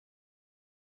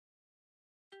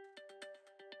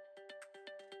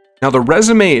Now, the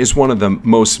resume is one of the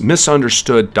most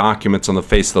misunderstood documents on the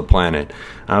face of the planet.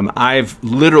 I've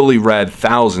literally read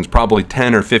thousands, probably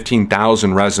 10 or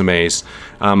 15,000 resumes.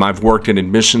 I've worked in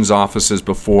admissions offices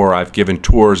before. I've given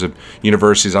tours of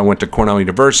universities. I went to Cornell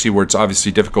University, where it's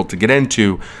obviously difficult to get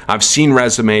into. I've seen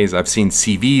resumes. I've seen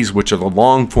CVs, which are the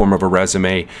long form of a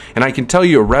resume. And I can tell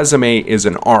you a resume is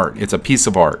an art. It's a piece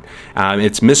of art.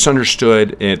 It's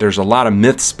misunderstood. There's a lot of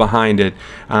myths behind it.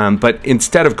 But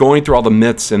instead of going through all the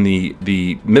myths and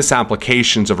the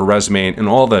misapplications of a resume and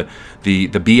all the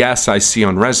BS I see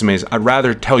on resumes, I'd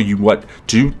rather tell you what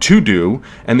to do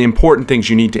and the important things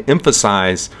you need to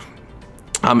emphasize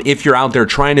if you're out there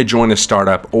trying to join a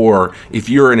startup, or if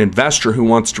you're an investor who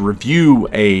wants to review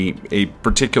a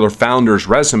particular founder's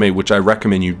resume, which I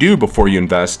recommend you do before you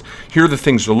invest. Here are the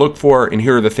things to look for, and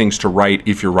here are the things to write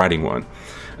if you're writing one.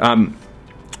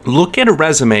 Look at a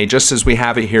resume, just as we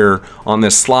have it here on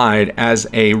this slide, as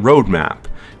a roadmap.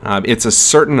 It's a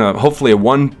certain, hopefully a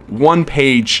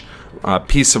one-page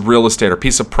piece of real estate or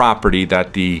piece of property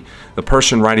that the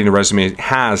person writing the resume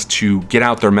has to get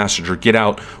out their message or get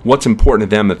out what's important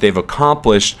to them that they've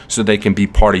accomplished so they can be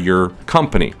part of your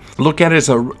company. Look at it as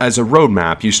a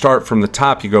roadmap. You start from the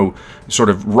top, you go sort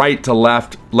of right to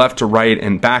left, left to right,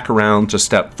 and back around to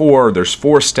step 4. There's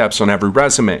 4 steps on every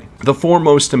resume. The 4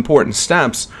 most important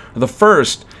steps are: the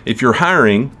first, if you're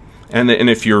hiring, and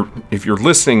if you're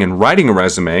listening and writing a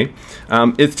resume,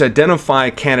 it's to identify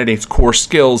a candidate's core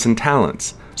skills and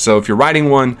talents. So if you're writing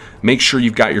one, make sure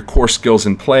you've got your core skills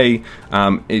in play.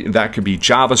 That could be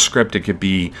JavaScript, it could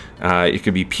be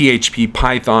PHP,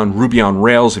 Python, Ruby on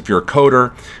Rails if you're a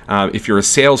coder. If you're a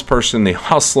salesperson, the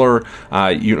hustler,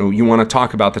 you want to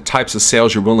talk about the types of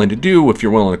sales you're willing to do. If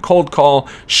you're willing to cold call,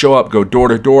 show up, go door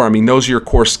to door. I mean, those are your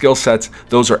core skill sets.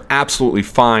 Those are absolutely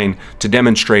fine to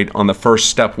demonstrate on the first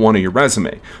step 1 of your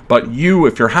resume. But you,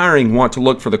 if you're hiring, want to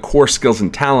look for the core skills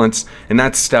and talents, and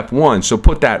that's step 1. So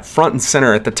put that front and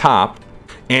center at the top,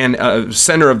 and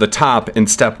center of the top in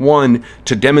step 1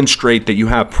 to demonstrate that you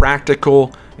have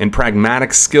practical and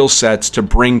pragmatic skill sets to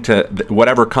bring to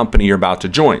whatever company you're about to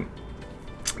join.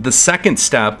 The second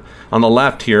step on the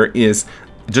left here is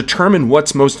determine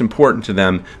what's most important to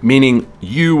them, meaning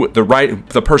you,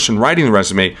 the person writing the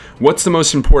resume, what's the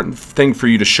most important thing for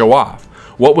you to show off?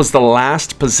 What was the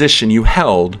last position you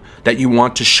held that you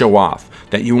want to show off,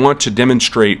 that you want to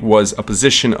demonstrate was a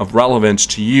position of relevance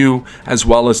to you as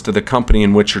well as to the company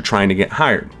in which you're trying to get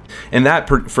hired? And that,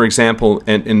 for example,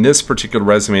 in this particular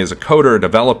resume, as a coder, a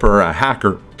developer, a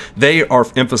hacker, they are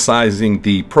emphasizing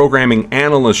the programming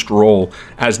analyst role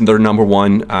as their number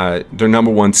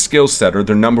one skill set, or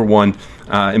their number one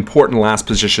important last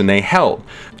position they held.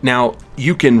 Now,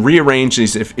 you can rearrange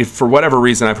these if for whatever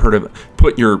reason I've heard of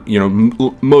put your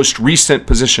most recent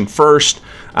position first.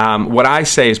 What I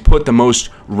say is put the most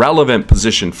relevant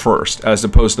position first as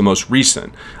opposed to the most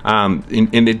recent.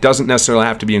 And it doesn't necessarily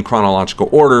have to be in chronological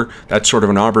order. That's sort of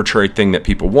an arbitrary thing that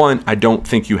people want. I don't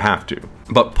think you have to.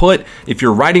 But if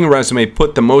you're writing a resume,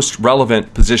 put the most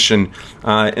relevant position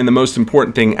and the most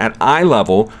important thing at eye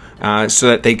level so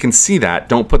that they can see that.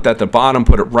 Don't put that at the bottom,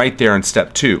 put it right there in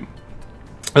step 2.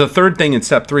 The third thing in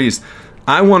step 3 is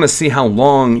I want to see how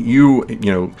long you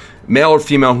male or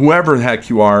female, whoever the heck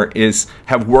you are,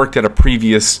 have worked at a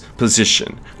previous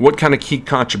position. What kind of key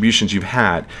contributions you've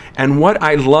had. And what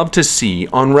I love to see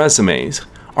on resumes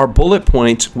are bullet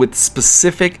points with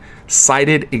specific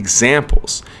cited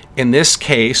examples. In this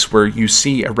case, where you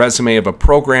see a resume of a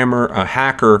programmer, a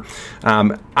hacker,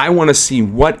 I want to see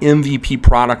what MVP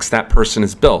products that person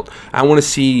has built. I want to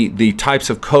see the types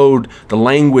of code, the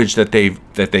language that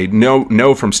they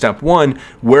know from step 1.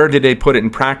 Where did they put it in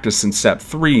practice in step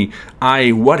 3?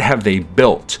 What have they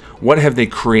built? What have they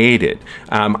created?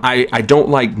 I don't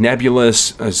like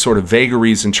nebulous sort of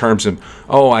vagaries in terms of,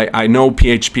 I know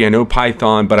PHP, I know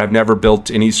Python, but I've never built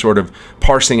any sort of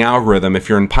parsing algorithm if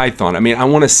you're in Python. I mean, I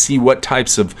want to see what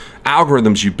types of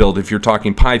algorithms you build if you're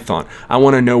talking Python. I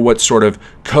want to know what sort of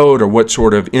code or what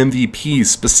sort of MVPs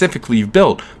specifically you've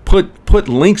built. Put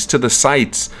links to the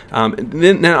sites.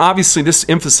 Then obviously this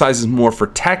emphasizes more for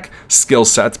tech skill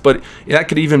sets, but that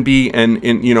could even be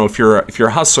if you're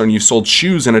a hustler and you sold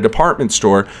shoes in a department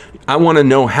store, I want to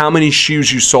know how many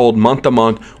shoes you sold month to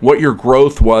month, what your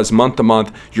growth was month to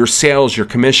month, your sales, your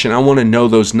commission. I want to know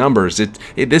those numbers.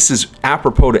 This is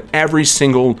apropos to every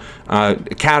single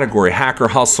category: hacker,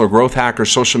 hustler, growth hacker,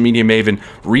 social media maven,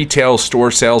 retail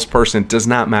store salesperson. It does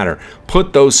not matter.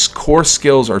 Put those core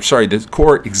skills, the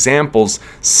core examples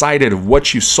cited of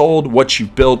what you sold, what you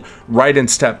built, right in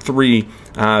step 3,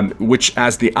 which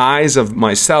as the eyes of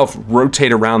myself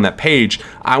rotate around that page,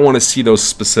 I want to see those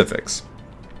specifics.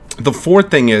 The fourth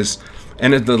thing is,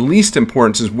 And the least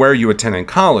importance is where you attended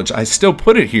college. I still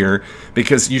put it here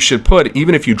because you should put,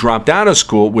 even if you dropped out of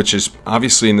school, which is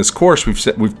obviously in this course,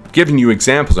 we've given you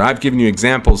examples. I've given you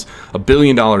examples of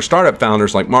billion-dollar startup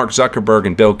founders like Mark Zuckerberg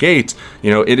and Bill Gates.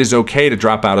 It is okay to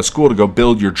drop out of school to go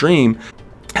build your dream,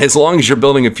 as long as you're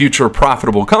building a future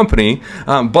profitable company.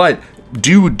 But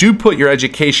do put your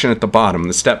education at the bottom,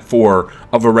 the step 4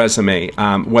 of a resume.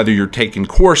 Whether you're taking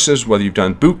courses, whether you've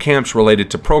done boot camps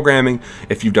related to programming,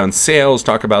 if you've done sales,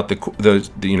 talk about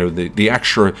the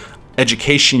extra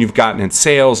education you've gotten in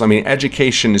sales. I mean,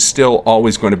 education is still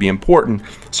always going to be important.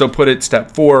 So put it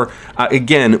step 4.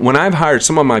 Again, when I've hired,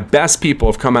 some of my best people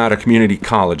have come out of community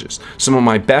colleges. Some of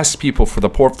my best people for the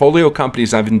portfolio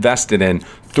companies I've invested in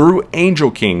through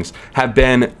Angel Kings have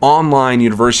been online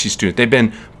university students. They've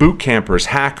been boot campers,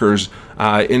 hackers,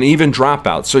 and even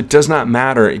dropouts. So it does not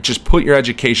matter. Just put your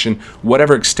education,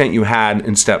 whatever extent you had,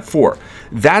 in step 4.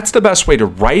 That's the best way to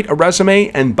write a resume.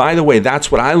 And by the way,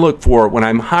 that's what I look for when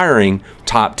I'm hiring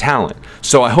top talent.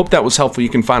 So I hope that was helpful. You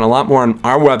can find a lot more on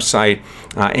our website,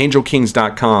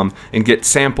 angelkings.com, and get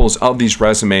samples of these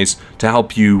resumes to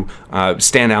help you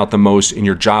stand out the most in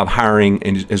your job hiring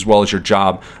and as well as your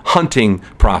job hunting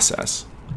process.